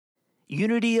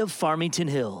Unity of Farmington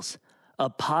Hills, a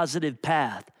positive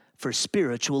path for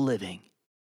spiritual living.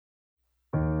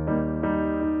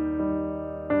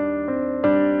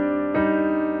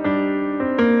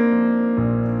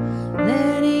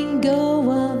 Letting go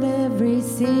of every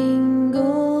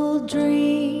single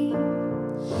dream,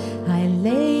 I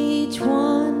lay each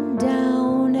one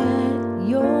down at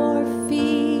your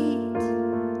feet.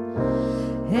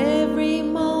 Every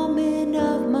moment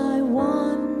of my wandering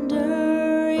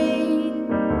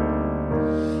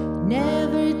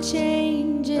never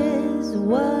changes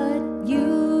what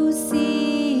you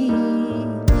see.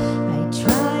 I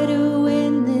try to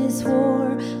win this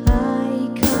war, I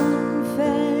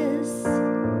confess.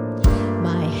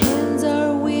 My hands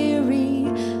are weary,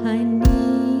 I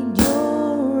need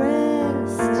your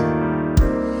rest.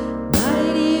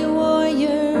 Mighty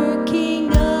warrior,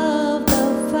 king of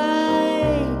the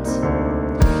fight.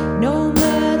 No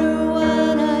matter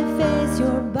what I face,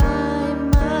 you're by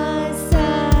my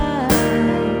side.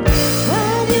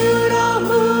 When you don't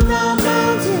move the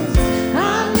mountains,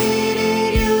 I'm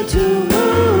needing you to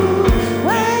move.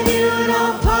 When you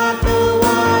don't part the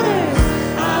waters,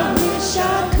 I wish I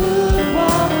could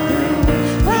walk through.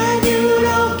 When you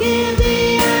don't give the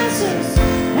answers,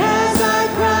 as I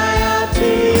cry out to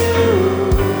you,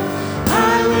 I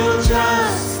will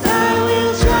trust, I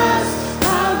will trust,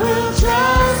 I will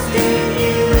trust in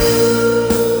you.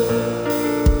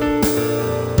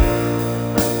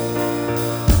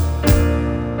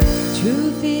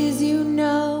 Truth is, you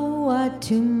know what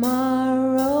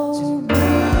tomorrow brings.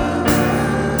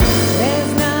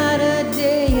 There's not a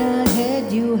day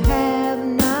ahead you have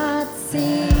not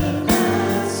seen.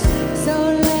 So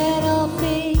let all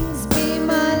things be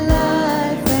my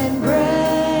life and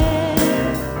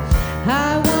breath.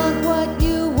 I want what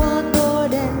you want,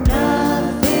 Lord, and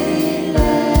nothing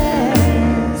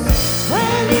less.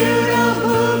 When you don't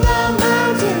move the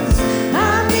mountains,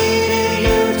 I'm needing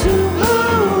you to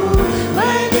move.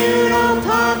 When you don't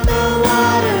part the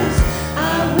waters, I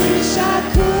wish I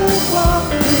could walk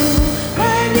through.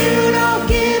 When you don't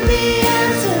give the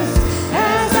answers,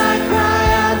 as I cry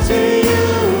out to you,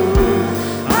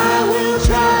 I will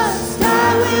trust,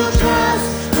 I will trust,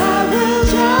 I will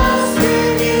trust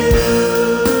in you.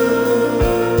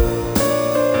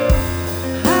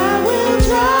 I will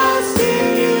trust in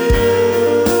you.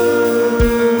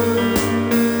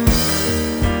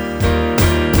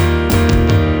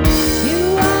 You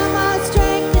are my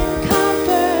strength and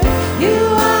comfort. You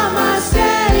are my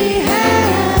steady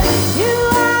hand. You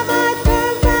are my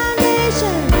firm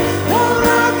foundation, the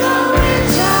rock on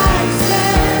which I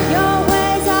stand. Your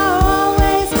ways are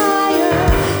always higher.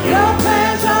 Your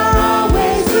plans are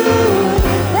always good.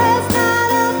 There's not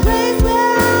a place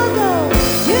where I'll go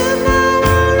you've not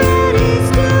already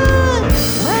stood.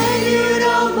 When you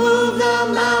don't move the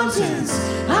mountains,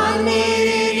 I'm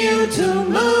needing you to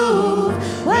move.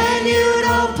 When you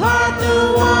don't part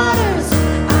the waters,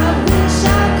 I wish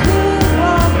I could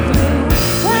walk through.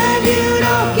 When you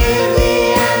don't give the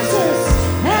answers,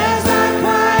 as I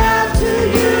cry out to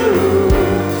you,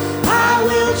 I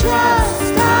will trust,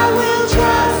 I will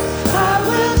trust, I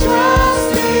will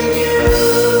trust in you.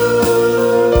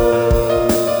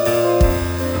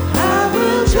 I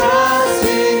will trust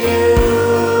in you.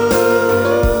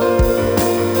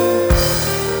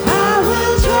 I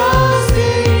will trust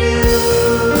in you.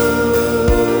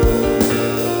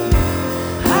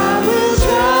 I will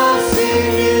trust in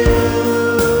you.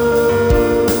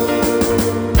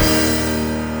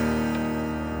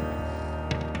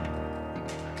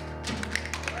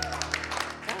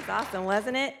 That was awesome,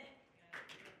 wasn't it?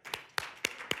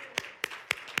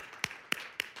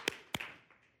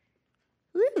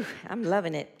 Woo, I'm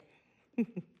loving it.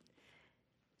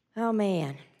 Oh,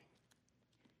 man.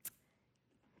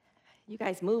 You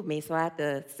guys move me, so I have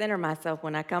to center myself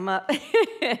when I come up.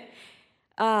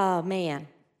 Oh, man.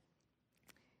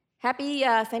 Happy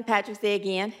St. Patrick's Day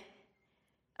again.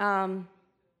 I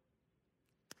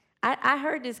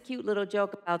heard this cute little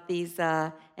joke about these,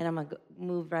 and I'm going to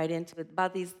move right into it,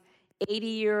 about these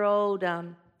 80-year-old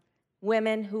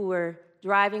women who were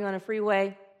driving on a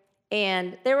freeway,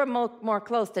 and they were more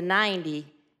close to 90.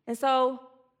 And so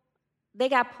they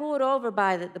got pulled over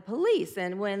by the police.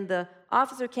 And when the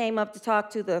officer came up to talk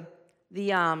to the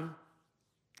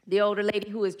older lady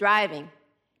who was driving,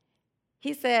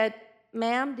 he said,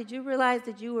 "Ma'am, did you realize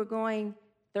that you were going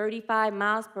 35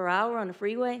 miles per hour on the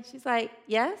freeway?" She's like,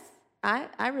 "Yes,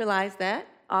 I realized that,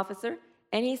 officer."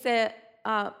 And he said,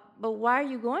 "But why are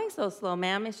you going so slow,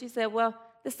 ma'am?" And she said, "Well,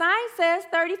 the sign says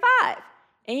 35.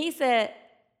 And he said,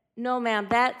 "No, ma'am,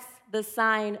 that's the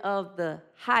sign of the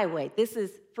highway. This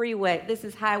is freeway. This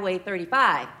is Highway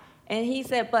 35. And he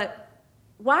said, but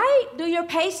why do your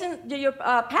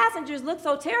passengers look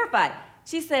so terrified?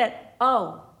 She said,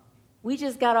 oh, we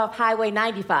just got off Highway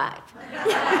 95.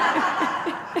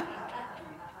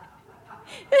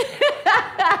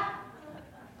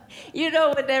 You know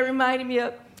what that reminded me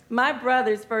of? My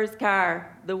brother's first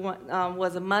car, the one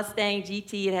was a Mustang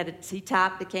GT. It had a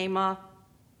T-top that came off.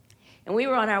 And we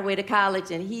were on our way to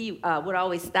college, and he would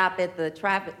always stop at the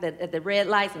at the red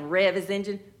lights and rev his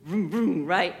engine, vroom, vroom,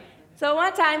 right? So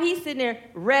one time he's sitting there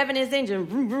revving his engine,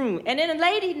 vroom, vroom, and then a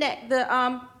lady,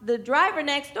 the driver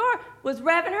next door was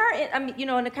revving her,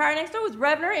 in the car next door was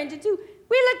revving her engine too.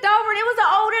 We looked over, and it was an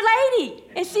older lady,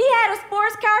 and she had a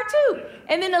sports car too.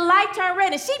 And then the light turned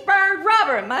red, and she burned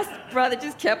rubber. And my brother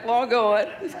just kept on going,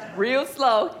 real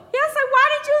slow. I said, why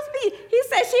did you speed? He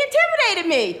said, she intimidated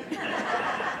me.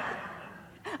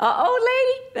 An old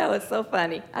lady? That was so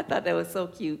funny. I thought that was so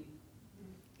cute.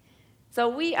 So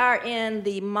we are in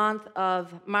the month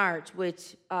of March,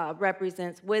 which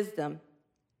represents wisdom.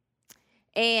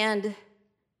 And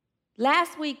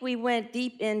last week we went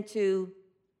deep into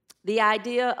the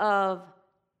idea of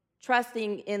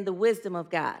trusting in the wisdom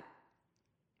of God.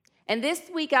 And this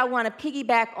week I want to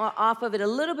piggyback off of it a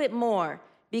little bit more,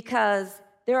 because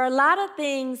there are a lot of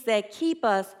things that keep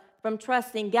us from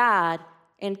trusting God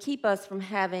and keep us from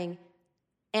having,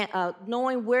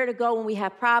 knowing where to go when we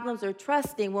have problems, or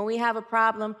trusting when we have a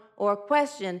problem or a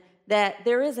question that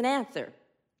there is an answer.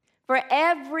 For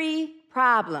every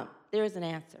problem, there is an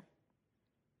answer.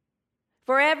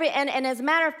 And as a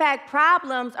matter of fact,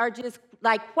 problems are just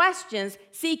like questions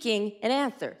seeking an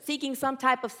answer, seeking some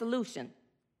type of solution.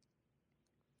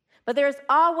 But there's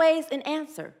always an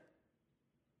answer.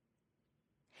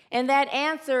 And that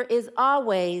answer is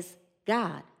always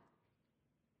God.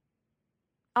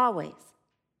 Always.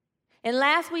 And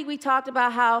last week we talked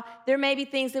about how there may be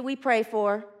things that we pray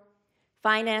for: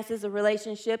 finances, a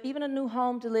relationship, even a new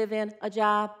home to live in, a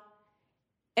job.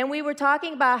 And we were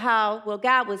talking about how,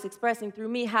 God was expressing through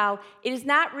me how it is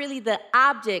not really the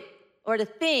object or the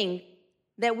thing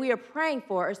that we are praying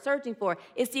for or searching for.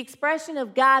 It's the expression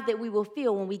of God that we will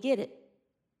feel when we get it.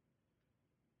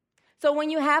 So when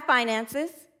you have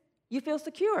finances, you feel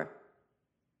secure.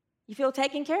 You feel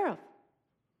taken care of.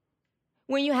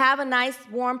 When you have a nice,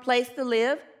 warm place to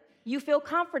live, you feel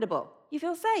comfortable. You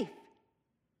feel safe.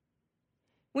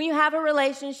 When you have a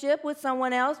relationship with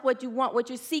someone else, what you want, what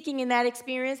you're seeking in that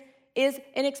experience is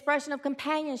an expression of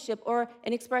companionship or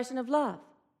an expression of love.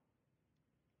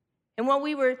 And what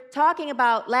we were talking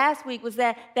about last week was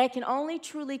that can only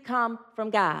truly come from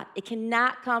God. It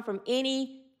cannot come from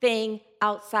anything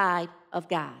outside of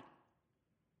God.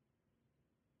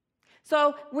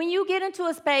 So when you get into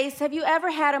a space, have you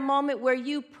ever had a moment where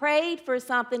you prayed for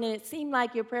something and it seemed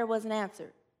like your prayer wasn't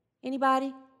answered?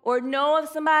 Anybody? Or know of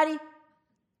somebody?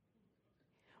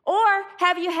 Or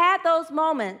have you had those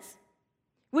moments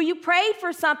where you prayed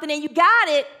for something and you got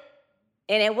it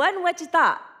and it wasn't what you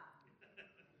thought?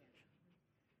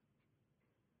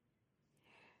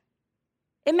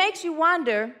 It makes you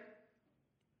wonder,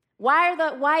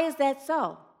 why is that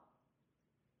so?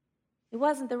 It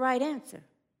wasn't the right answer.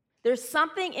 There's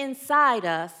something inside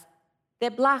us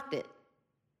that blocked it.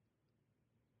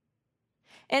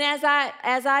 And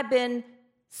as I've been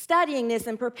studying this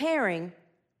and preparing,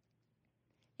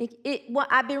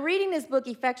 I've been reading this book,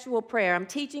 Effectual Prayer. I'm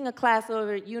teaching a class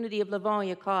over at Unity of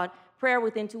Livonia called Prayer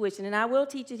with Intuition, and I will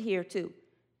teach it here too.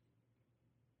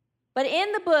 But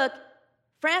in the book,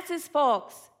 Francis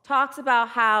Folks talks about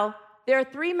how there are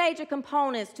three major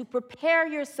components to prepare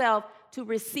yourself to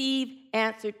receive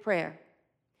answered prayer.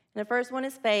 And the first one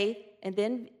is faith, and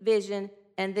then vision,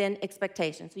 and then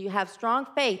expectation. So you have strong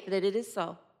faith that it is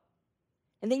so.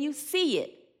 And then you see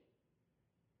it.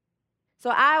 So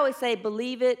I always say,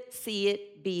 believe it, see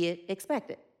it, be it,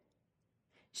 expect it.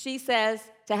 She says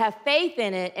to have faith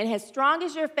in it, and as strong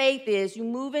as your faith is, you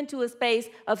move into a space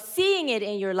of seeing it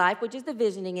in your life, which is the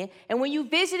visioning it. And when you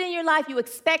vision in your life, you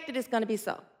expect that it's going to be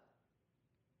so.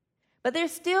 But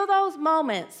there's still those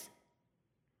moments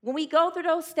when we go through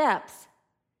those steps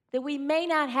that we may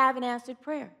not have an answered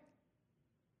prayer.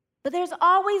 But there's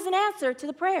always an answer to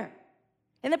the prayer.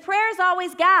 And the prayer is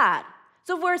always God.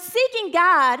 So if we're seeking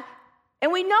God,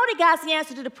 and we know that God's the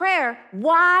answer to the prayer,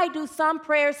 why do some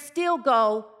prayers still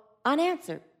go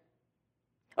unanswered?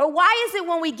 Or why is it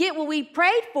when we get what we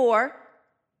prayed for,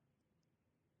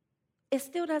 it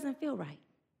still doesn't feel right?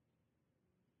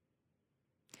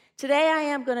 Today I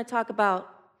am going to talk about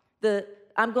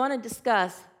I'm going to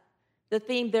discuss the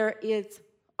theme, there is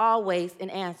always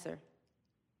an answer.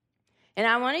 And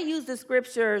I want to use the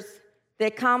scriptures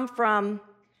that come from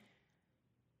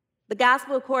The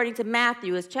Gospel according to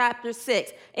Matthew is chapter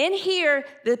 6. In here,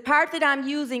 the part that I'm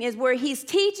using is where he's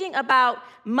teaching about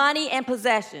money and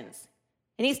possessions.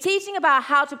 And he's teaching about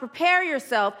how to prepare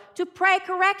yourself to pray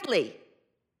correctly.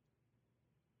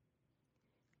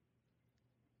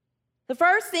 The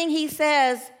first thing he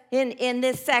says in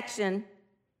this section,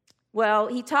 well,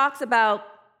 he talks about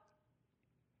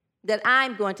that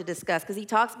I'm going to discuss, because he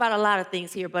talks about a lot of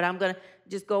things here, but I'm going to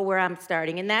just go where I'm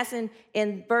starting. And that's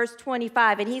in verse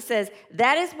 25. And he says,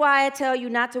 that is why I tell you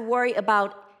not to worry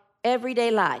about everyday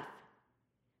life.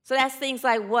 So that's things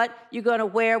like what you're going to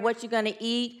wear, what you're going to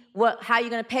eat, how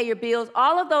you're going to pay your bills,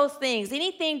 all of those things,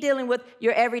 anything dealing with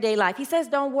your everyday life. He says,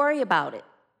 don't worry about it.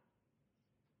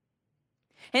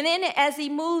 And then as he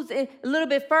moves a little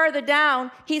bit further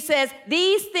down, he says,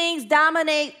 these things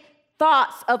dominate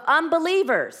thoughts of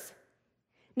unbelievers.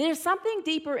 And there's something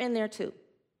deeper in there too.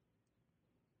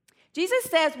 Jesus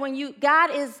says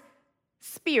God is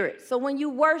spirit. So when you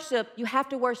worship, you have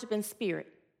to worship in spirit.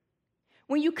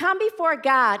 When you come before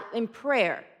God in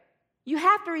prayer, you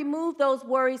have to remove those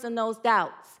worries and those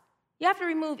doubts. You have to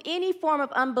remove any form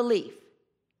of unbelief.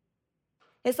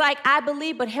 It's like, I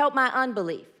believe, but help my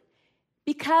unbelief.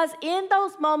 Because in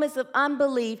those moments of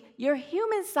unbelief, your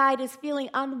human side is feeling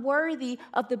unworthy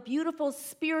of the beautiful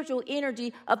spiritual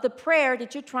energy of the prayer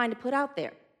that you're trying to put out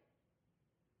there.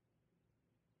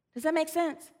 Does that make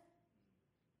sense?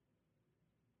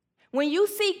 When you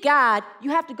seek God, you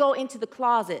have to go into the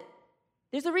closet.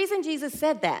 There's a reason Jesus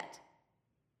said that.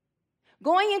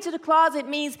 Going into the closet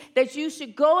means that you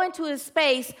should go into a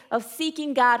space of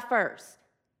seeking God first.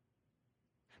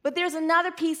 But there's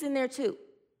another piece in there too.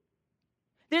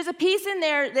 There's a piece in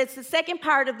there that's the second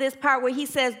part of this part where he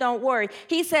says, don't worry.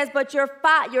 He says, but your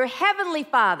heavenly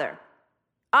Father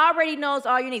already knows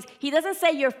all your needs. He doesn't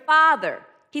say your Father.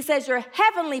 He says your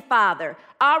heavenly Father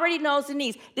already knows the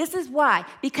needs. This is why.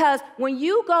 Because when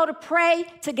you go to pray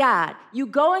to God, you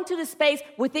go into the space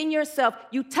within yourself.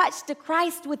 You touch the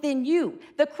Christ within you.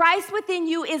 The Christ within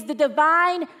you is the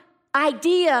divine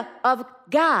idea of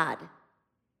God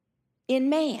in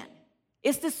man.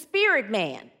 It's the spirit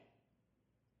man.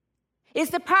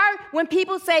 It's the part when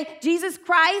people say Jesus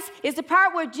Christ, is the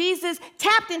part where Jesus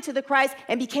tapped into the Christ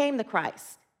and became the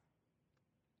Christ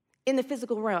in the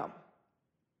physical realm.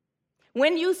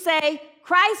 When you say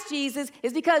Christ Jesus,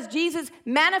 is because Jesus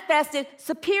manifested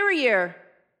superior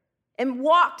and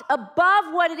walked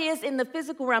above what it is in the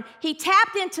physical realm. He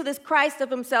tapped into this Christ of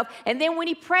himself, and then when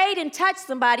he prayed and touched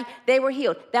somebody, they were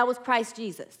healed. That was Christ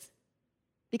Jesus.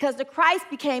 Because the Christ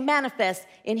became manifest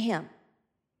in him.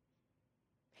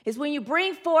 It's when you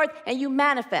bring forth and you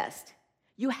manifest.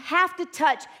 You have to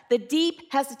touch, the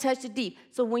deep has to touch the deep.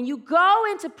 So when you go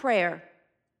into prayer,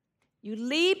 you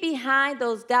leave behind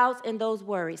those doubts and those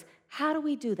worries. How do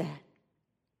we do that?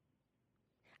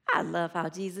 I love how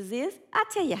Jesus is. I'll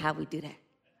tell you how we do that.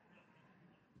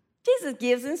 Jesus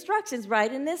gives instructions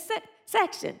right in this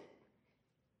section.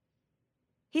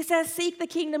 He says, seek the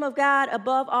kingdom of God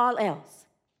above all else.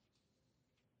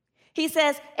 He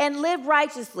says, and live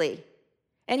righteously,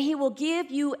 and he will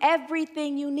give you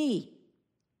everything you need.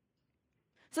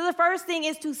 So the first thing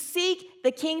is to seek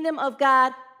the kingdom of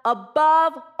God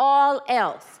above all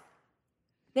else.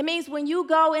 That means when you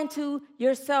go into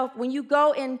yourself, when you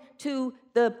go into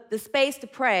the space to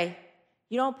pray,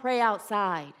 you don't pray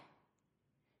outside.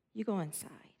 You go inside.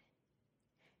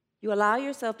 You allow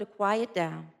yourself to quiet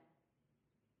down.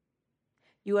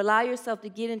 You allow yourself to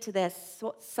get into that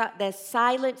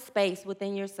silent space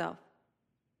within yourself.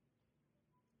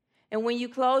 And when you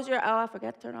close your, I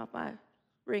forgot to turn off my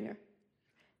ringer.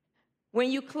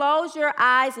 When you close your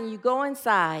eyes and you go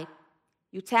inside,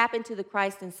 you tap into the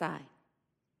Christ inside.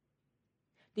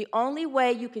 The only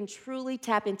way you can truly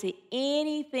tap into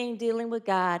anything dealing with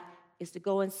God is to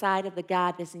go inside of the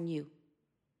God that's in you.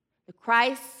 The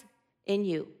Christ in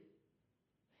you.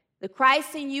 The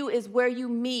Christ in you is where you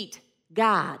meet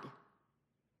God.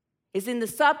 It's in the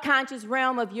subconscious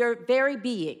realm of your very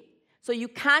being. So you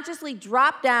consciously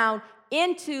drop down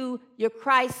into your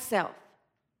Christ self.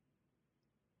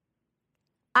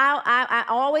 I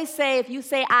always say, if you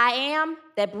say I am,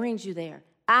 that brings you there.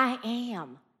 I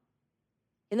am.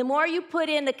 And the more you put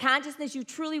in the consciousness you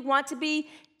truly want to be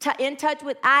in touch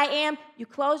with I am, you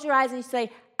close your eyes and you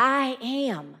say, I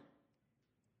am.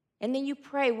 And then you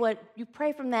pray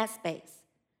from that space.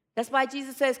 That's why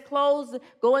Jesus says,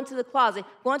 go into the closet.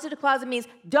 Go into the closet means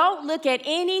don't look at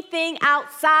anything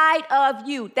outside of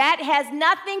you. That has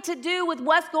nothing to do with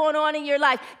what's going on in your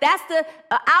life. That's the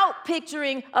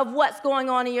out-picturing of what's going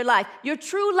on in your life. Your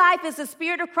true life is the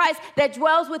Spirit of Christ that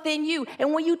dwells within you.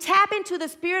 And when you tap into the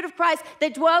Spirit of Christ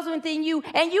that dwells within you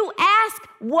and you ask,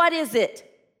 what is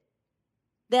it?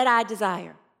 that I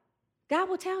desire? God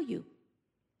will tell you.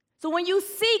 So when you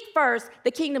seek first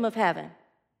the kingdom of heaven,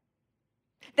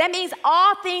 that means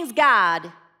all things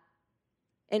God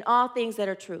and all things that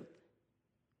are truth.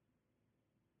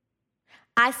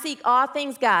 I seek all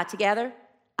things God. Together.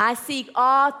 I seek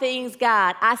all things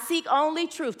God. I seek only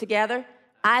truth. Together.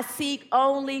 I seek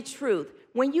only truth.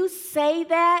 When you say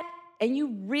that and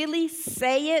you really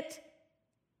say it,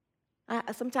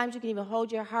 sometimes you can even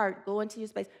hold your heart, go into your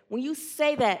space. When you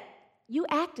say that, you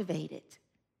activate it.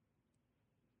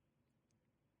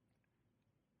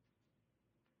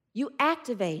 You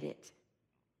activate it.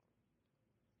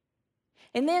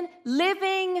 And then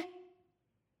living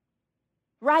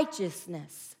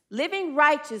righteousness, living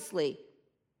righteously.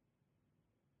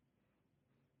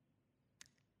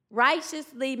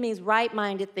 Righteously means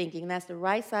right-minded thinking. That's the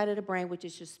right side of the brain, which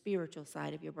is your spiritual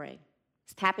side of your brain.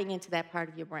 It's tapping into that part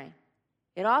of your brain.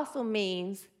 It also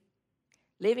means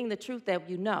living the truth that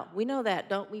you know. We know that,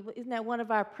 don't we? Isn't that one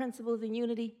of our principles in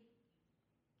unity?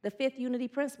 The fifth unity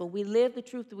principle. We live the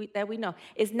truth that we know.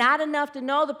 It's not enough to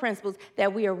know the principles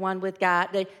that we are one with God,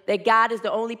 that God is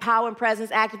the only power and presence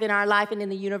active in our life and in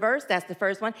the universe. That's the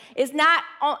first one. It's not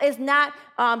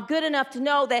good enough to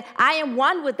know that I am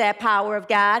one with that power of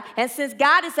God, and since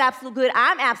God is absolute good,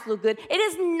 I'm absolute good. It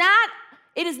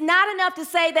is not enough to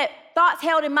say that thoughts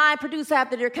held in mind produce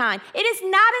after their kind. It is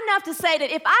not enough to say that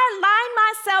if I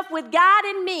align myself with God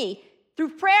and me through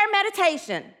prayer and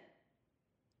meditation,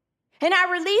 and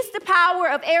I release the power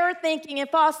of error thinking and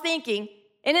false thinking,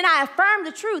 and then I affirm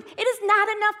the truth, it is not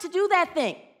enough to do that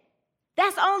thing.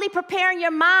 That's only preparing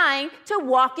your mind to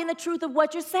walk in the truth of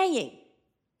what you're saying.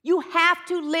 You have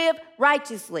to live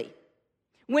righteously.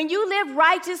 When you live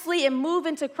righteously and move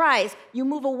into Christ, you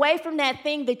move away from that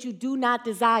thing that you do not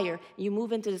desire. You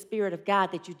move into the Spirit of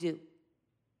God that you do.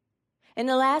 And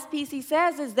the last piece he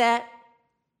says is that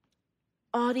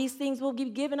all these things will be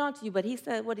given unto you. But he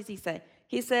said, what does he say?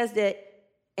 He says that,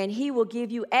 and he will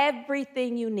give you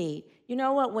everything you need. You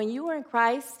know what? When you are in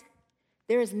Christ,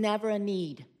 there is never a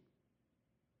need.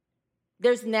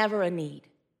 There's never a need.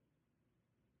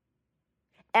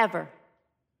 Ever.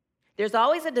 There's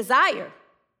always a desire.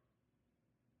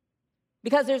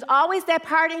 Because there's always that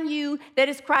part in you that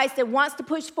is Christ that wants to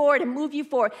push forward and move you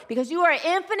forward. Because you are an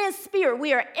infinite spirit.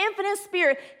 We are infinite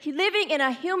spirit living in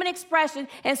a human expression.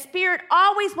 And spirit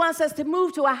always wants us to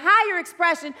move to a higher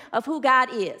expression of who God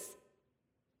is.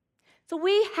 So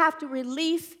we have to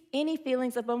release any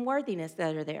feelings of unworthiness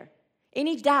that are there.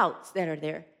 Any doubts that are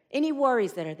there. Any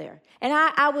worries that are there. And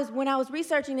when I was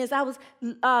researching this, I was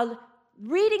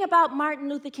reading about Martin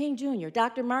Luther King Jr.,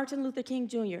 Dr. Martin Luther King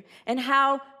Jr., and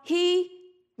how he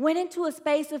went into a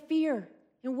space of fear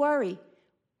and worry.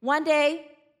 One day,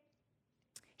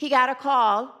 he got a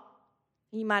call,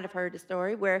 you might have heard the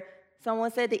story, where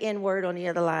someone said the N-word on the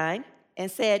other line and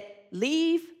said,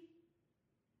 leave,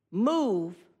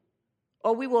 move,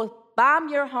 or we will bomb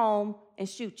your home and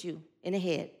shoot you in the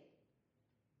head.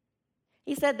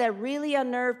 He said that really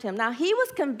unnerved him. Now, he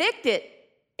was convicted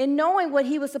in knowing what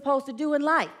he was supposed to do in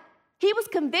life. He was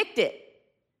convicted.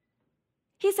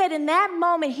 He said in that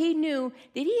moment he knew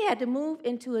that he had to move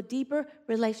into a deeper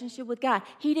relationship with God.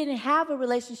 He didn't have a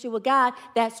relationship with God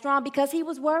that strong because he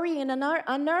was worried and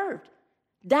unnerved.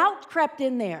 Doubt crept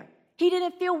in there. He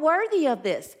didn't feel worthy of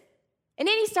this. And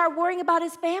then he started worrying about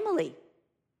his family.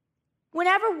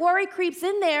 Whenever worry creeps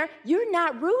in there, you're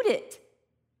not rooted.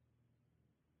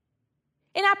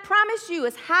 And I promise you,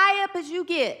 as high up as you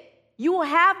get, you will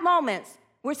have moments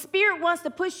where Spirit wants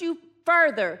to push you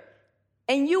further,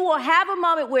 and you will have a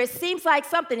moment where it seems like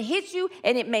something hits you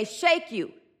and it may shake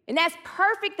you. And that's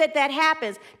perfect that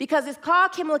happens because it's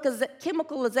called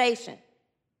chemicalization.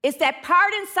 It's that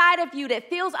part inside of you that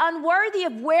feels unworthy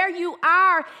of where you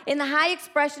are in the high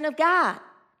expression of God.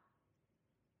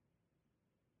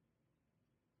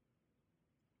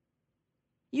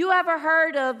 You ever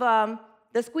heard of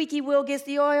the squeaky wheel gets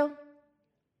the oil?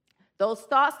 Those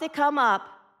thoughts that come up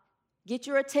get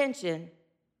your attention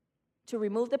to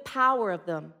remove the power of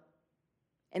them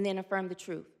and then affirm the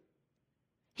truth.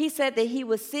 He said that he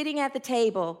was sitting at the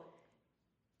table.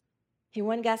 He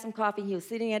went and got some coffee. He was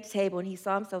sitting at the table, and he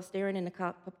saw himself staring in a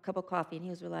cup of coffee, and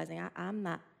he was realizing, I'm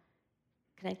not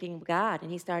connecting with God.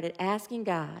 And he started asking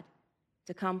God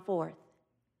to come forth.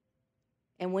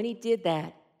 And when he did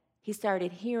that, he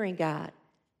started hearing God.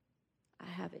 I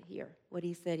have it here, what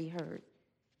he said he heard.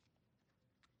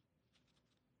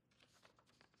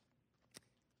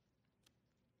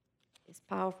 It's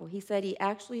powerful. He said he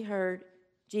actually heard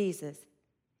Jesus.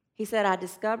 He said, I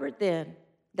discovered then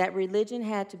that religion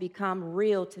had to become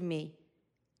real to me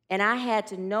And I had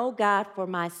to know God for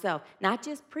myself, not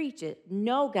just preach it,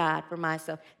 know God for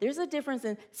myself. There's a difference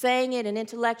in saying it and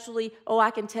intellectually, oh,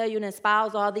 I can tell you and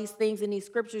espouse all these things in these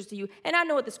scriptures to you. And I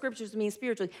know what the scriptures mean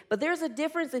spiritually, but there's a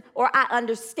difference or I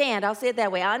understand, I'll say it that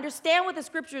way. I understand what the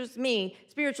scriptures mean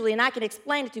spiritually and I can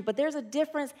explain it to you, but there's a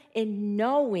difference in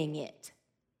knowing it.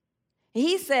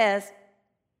 He says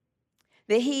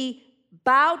that he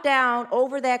bowed down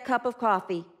over that cup of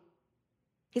coffee.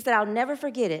 He said, I'll never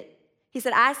forget it. He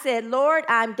said, I said, Lord,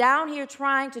 I'm down here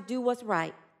trying to do what's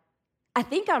right. I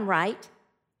think I'm right.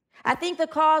 I think the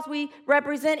cause we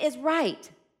represent is right.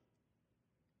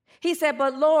 He said,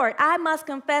 but Lord, I must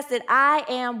confess that I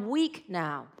am weak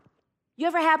now. You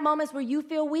ever have moments where you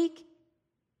feel weak?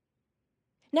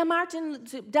 Now,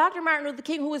 Dr. Martin Luther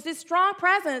King, who was this strong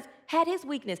presence, had his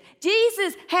weakness.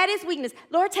 Jesus had his weakness.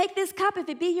 Lord, take this cup. If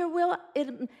it be your will,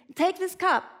 take this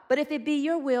cup. But if it be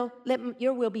your will, let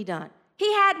your will be done.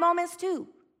 He had moments too.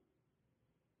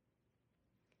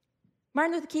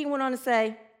 Martin Luther King went on to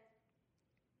say,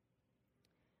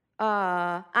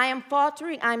 I am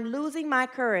faltering, I'm losing my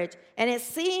courage. And it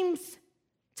seems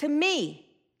to me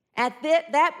at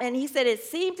that, and he said it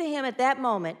seemed to him at that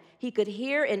moment, he could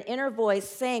hear an inner voice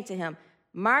saying to him,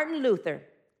 Martin Luther,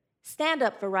 stand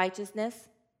up for righteousness,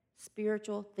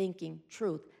 spiritual thinking,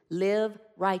 truth. Live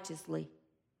righteously.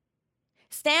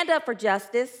 Stand up for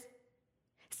justice.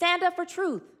 Stand up for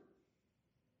truth.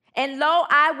 And lo,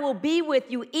 I will be with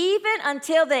you even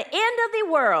until the end of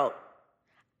the world.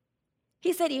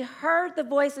 He said he heard the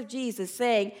voice of Jesus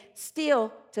saying,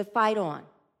 still to fight on.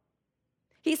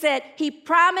 He said, he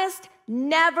promised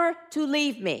never to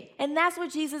leave me. And that's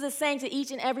what Jesus is saying to each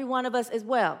and every one of us as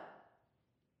well.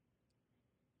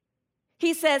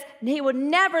 He says he will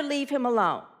never leave him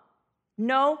alone.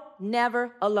 No,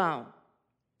 never alone.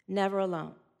 Never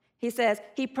alone. He says,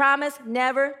 he promised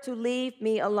never to leave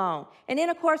me alone. And then,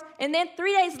 of course,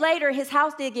 3 days later, his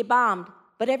house did get bombed,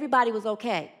 but everybody was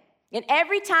okay. And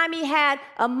every time he had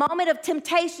a moment of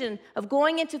temptation of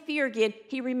going into fear again,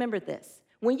 he remembered this.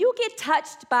 When you get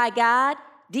touched by God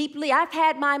deeply, I've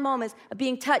had my moments of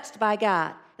being touched by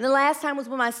God. And the last time was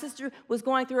when my sister was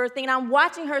going through her thing, and I'm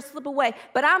watching her slip away,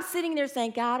 but I'm sitting there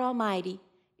saying, God Almighty,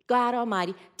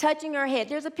 touching her head.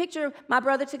 There's a picture, my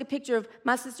brother took a picture of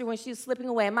my sister when she was slipping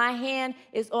away, and my hand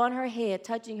is on her head,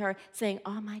 touching her, saying,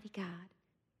 Almighty God,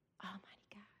 Almighty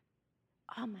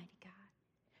God, Almighty God.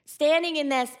 Standing in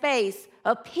that space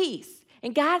of peace,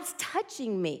 and God's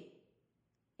touching me.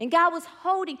 And God was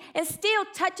holding, and still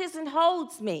touches and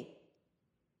holds me.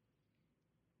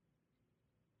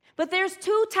 But there's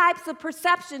two types of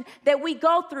perception that we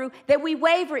go through, that we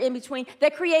waver in between,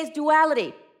 that creates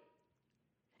duality.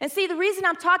 And see, the reason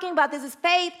I'm talking about this is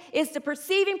faith is the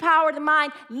perceiving power of the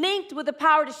mind linked with the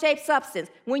power to shape substance.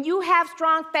 When you have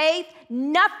strong faith,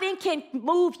 nothing can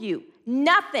move you.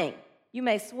 Nothing. You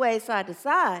may sway side to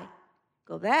side,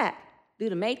 go back, do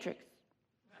the matrix.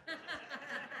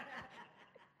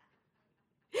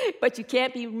 But you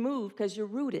can't be moved because you're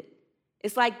rooted.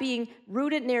 It's like being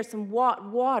rooted near some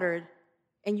water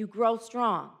and you grow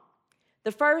strong.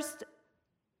 The first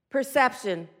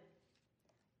perception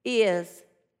is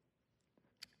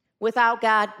without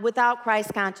God, without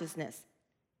Christ consciousness.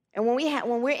 And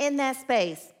when we're in that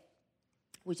space,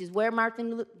 which is where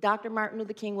Dr. Martin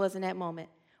Luther King was in that moment,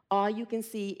 all you can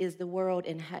see is the world,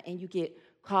 and you get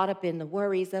caught up in the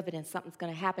worries of it, and something's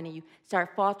going to happen, and you start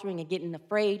faltering and getting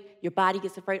afraid. Your body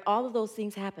gets afraid. All of those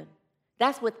things happen.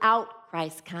 That's without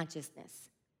Christ consciousness.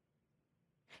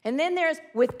 And then there's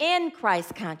within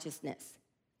Christ consciousness.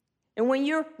 And when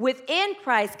you're within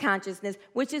Christ consciousness,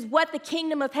 which is what the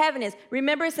kingdom of heaven is.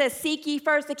 Remember, it says, seek ye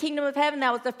first the kingdom of heaven.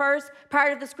 That was the first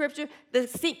part of the scripture. The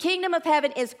kingdom of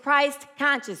heaven is Christ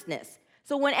consciousness.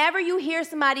 So whenever you hear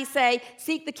somebody say,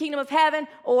 seek the kingdom of heaven,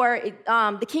 or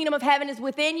the kingdom of heaven is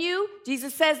within you,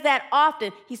 Jesus says that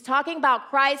often. He's talking about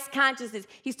Christ consciousness.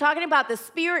 He's talking about the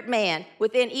spirit man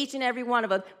within each and every one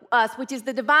of us, which is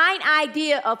the divine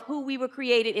idea of who we were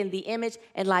created in the image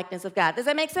and likeness of God. Does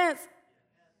that make sense?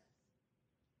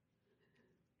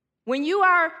 When you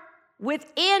are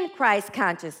within Christ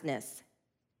consciousness,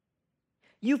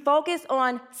 you focus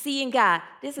on seeing God.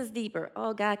 This is deeper.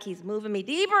 Oh, God keeps moving me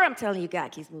deeper. I'm telling you,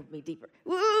 God keeps moving me deeper.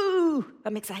 Woo!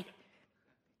 I'm excited.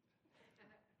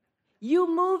 You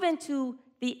move into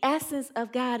the essence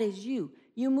of God as you.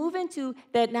 You move into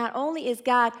that not only is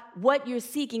God what you're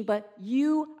seeking, but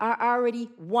you are already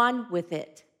one with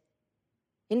it.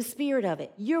 In the spirit of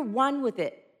it. You're one with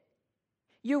it.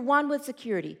 You're one with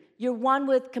security. You're one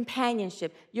with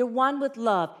companionship. You're one with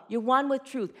love. You're one with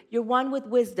truth. You're one with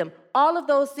wisdom. All of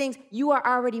those things, you are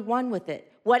already one with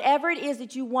it. Whatever it is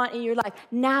that you want in your life,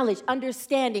 knowledge,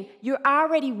 understanding, you're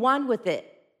already one with it.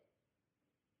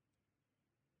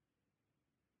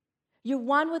 You're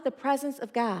one with the presence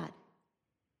of God.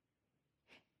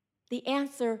 The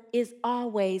answer is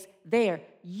always there.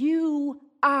 You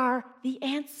are the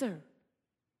answer.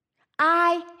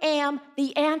 I am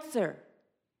the answer.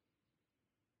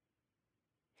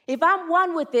 If I'm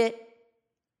one with it,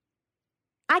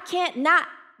 I can't not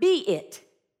be it.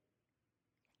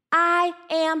 I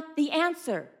am the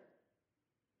answer.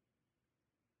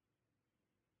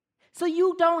 So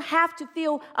you don't have to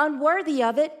feel unworthy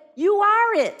of it. You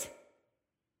are it.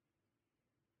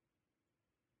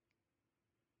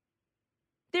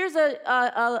 There's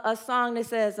a song that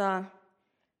says,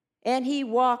 and he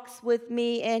walks with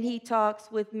me and he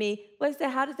talks with me. What is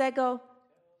that? How does that go?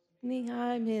 Me,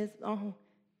 I'm his own.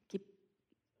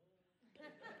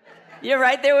 You're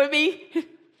right there with me?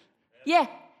 Yeah.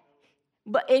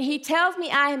 And he tells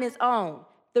me I am his own.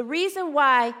 The reason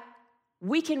why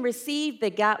we can receive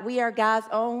that God, we are God's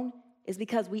own is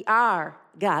because we are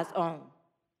God's own.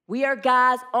 We are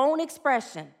God's own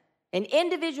expression, an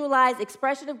individualized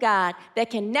expression of God that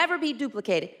can never be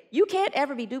duplicated. You can't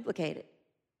ever be duplicated.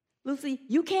 Lucy,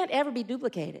 you can't ever be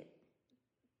duplicated.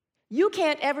 You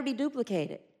can't ever be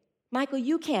duplicated. Michael,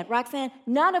 you can't. Roxanne,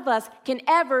 none of us can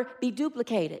ever be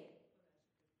duplicated.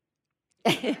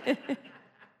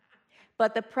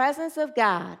 But the presence of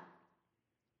God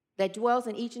that dwells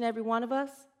in each and every one of us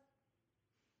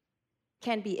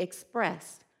can be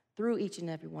expressed through each and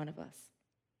every one of us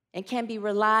and can be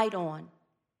relied on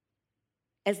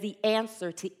as the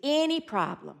answer to any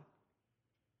problem.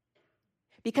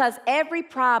 Because every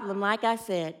problem, like I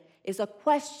said, is a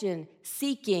question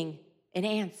seeking an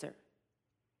answer.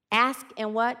 Ask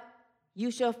and what? You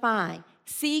shall find.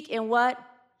 Seek and what?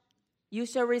 You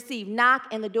shall receive. Knock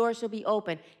and the door shall be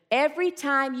open. Every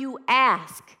time you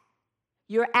ask,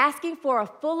 you're asking for a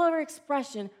fuller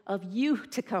expression of you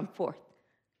to come forth.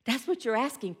 That's what you're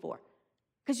asking for.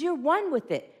 Because you're one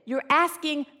with it. You're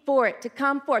asking for it to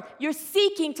come forth. You're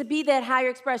seeking to be that higher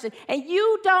expression. And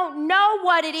you don't know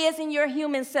what it is in your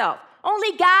human self.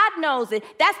 Only God knows it.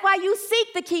 That's why you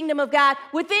seek the kingdom of God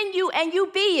within you and you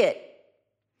be it.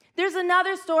 There's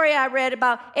another story I read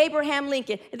about Abraham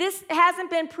Lincoln. This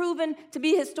hasn't been proven to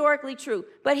be historically true,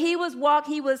 but he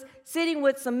was sitting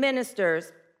with some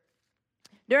ministers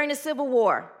during the Civil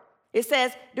War. It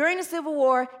says, during the Civil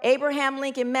War, Abraham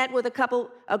Lincoln met with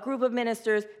a group of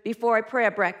ministers before a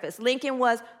prayer breakfast. Lincoln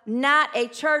was not a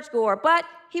churchgoer, but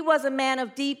he was a man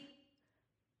of deep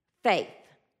faith.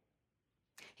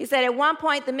 He said, at one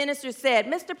point, the minister said,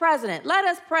 Mr. President, let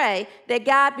us pray that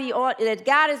God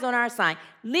is on our side.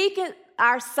 Lincoln's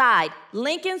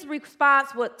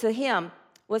response to him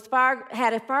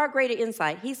had a far greater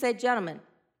insight. He said, gentlemen,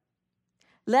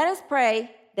 let us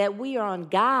pray that we are on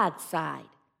God's side.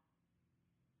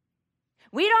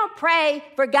 We don't pray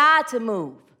for God to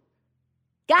move.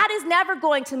 God is never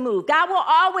going to move. God will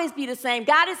always be the same.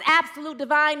 God is absolute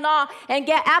divine law and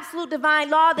get absolute divine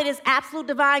law that is absolute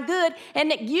divine good, and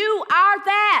that you are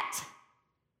that.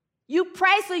 You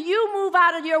pray so you move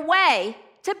out of your way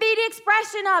to be the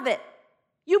expression of it.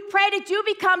 You pray that you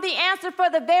become the answer for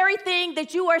the very thing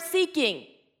that you are seeking.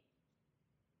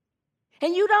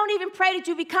 And you don't even pray that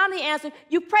you become the answer.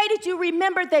 You pray that you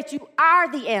remember that you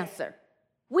are the answer.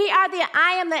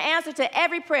 I am the answer to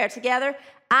every prayer. Together,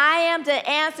 I am the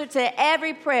answer to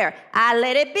every prayer. I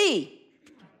let it be.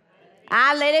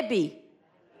 I let it be.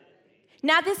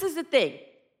 Now, this is the thing.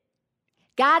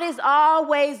 God is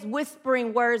always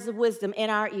whispering words of wisdom in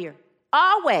our ear.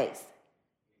 Always.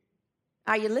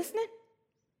 Are you listening?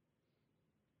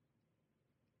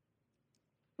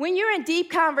 When you're in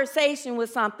deep conversation with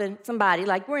somebody,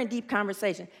 like we're in deep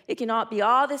conversation, it can be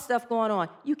all this stuff going on.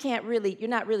 You're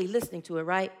not really listening to it,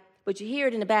 right? But you hear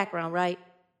it in the background, right?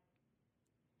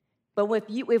 But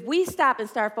if we stop and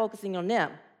start focusing on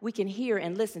them, we can hear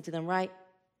and listen to them, right?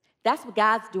 That's what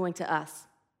God's doing to us.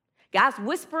 God's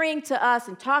whispering to us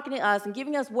and talking to us and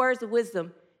giving us words of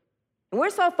wisdom. And we're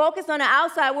so focused on the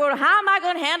outside world. How am I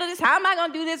going to handle this? How am I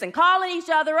going to do this? And calling each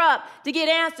other up to get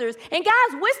answers. And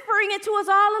God's whispering it to us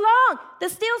all along. The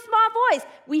still small voice.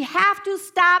 We have to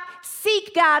stop,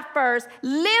 seek God first,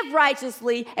 live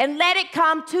righteously, and let it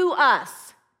come to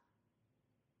us.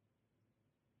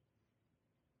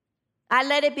 I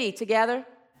let it be. Together.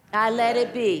 I let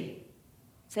it be.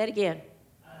 Say it again.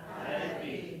 I let it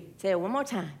be. Say it one more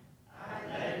time. I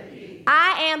let it be.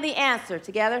 I am the answer.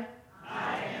 Together.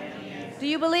 I am the answer. Do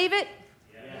you believe it?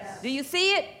 Yes. Do you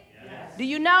see it? Yes. Do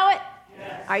you know it?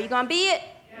 Yes. Are you going to be it?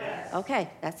 Yes. Okay,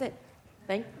 that's it.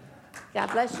 Thank you.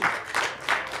 God bless you.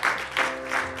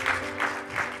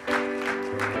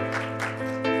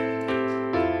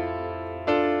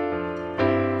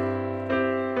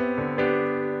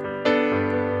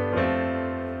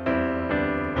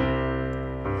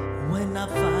 When I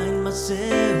find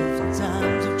myself in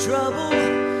times of trouble,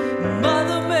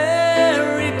 Mother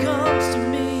Mary comes to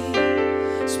me,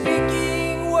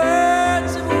 speaking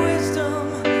words of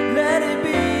wisdom, let it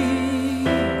be.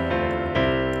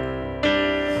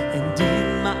 And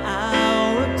in my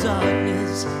hour of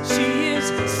darkness, she